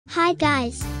Hi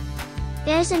guys!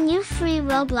 There's a new free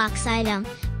Roblox item,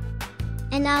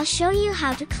 and I'll show you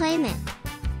how to claim it.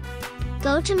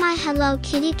 Go to my Hello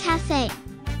Kitty Cafe.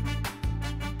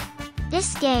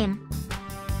 This game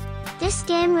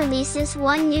releases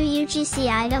one new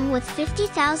UGC item with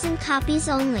 50,000 copies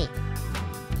only.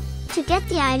 To get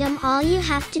the item, all you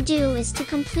have to do is to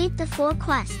complete the 4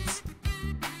 quests.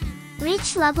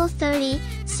 Reach level 30,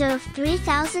 serve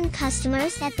 3,000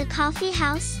 customers at the coffee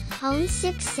house, own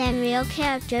 6 Sanrio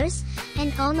characters,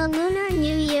 and own a Lunar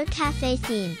New Year cafe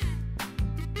theme.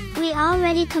 We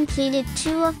already completed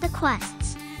 2 of the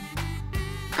quests.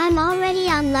 I'm already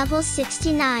on level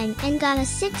 69 and got a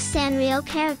 6 Sanrio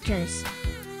characters.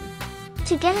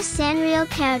 To get a Sanrio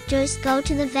characters, go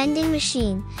to the vending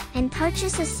machine and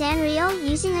purchase a Sanrio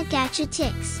using a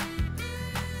Catieblox.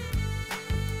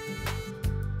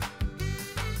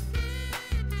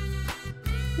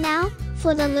 Now,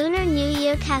 for the Lunar New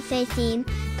Year cafe theme,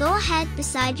 go ahead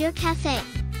beside your cafe.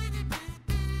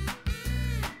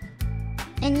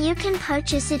 And you can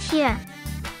purchase it here.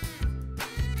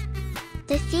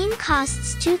 The theme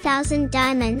costs 2,000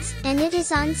 diamonds and it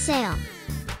is on sale.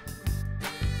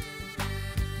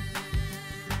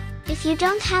 If you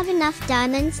don't have enough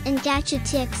diamonds and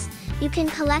Catieblox, you can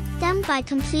collect them by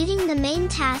completing the main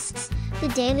tasks, the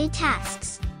daily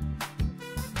tasks.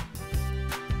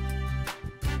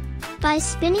 By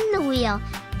spinning the wheel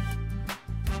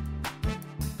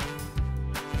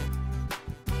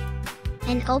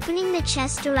and opening the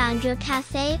chest around your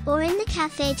cafe or in the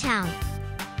cafe town.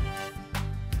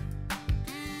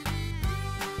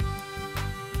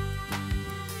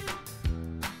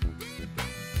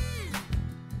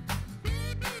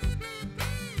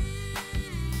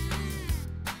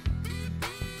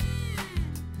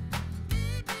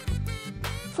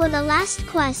 For the last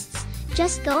quests,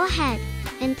 just go ahead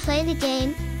and play the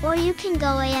game, or you can go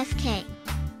AFK.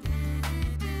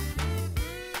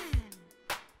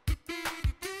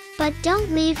 But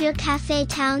don't leave your cafe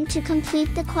town to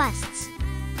complete the quests.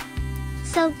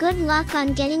 So good luck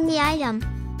on getting the item.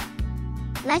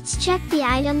 Let's check the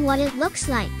item what it looks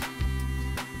like.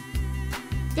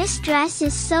 This dress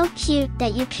is so cute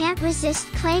that you can't resist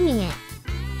claiming it.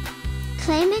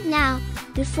 Claim it now,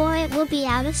 before it will be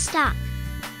out of stock.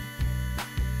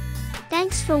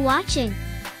 Thanks for watching.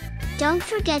 Don't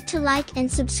forget to like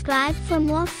and subscribe for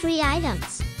more free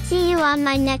items. See you on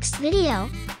my next video.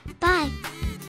 Bye.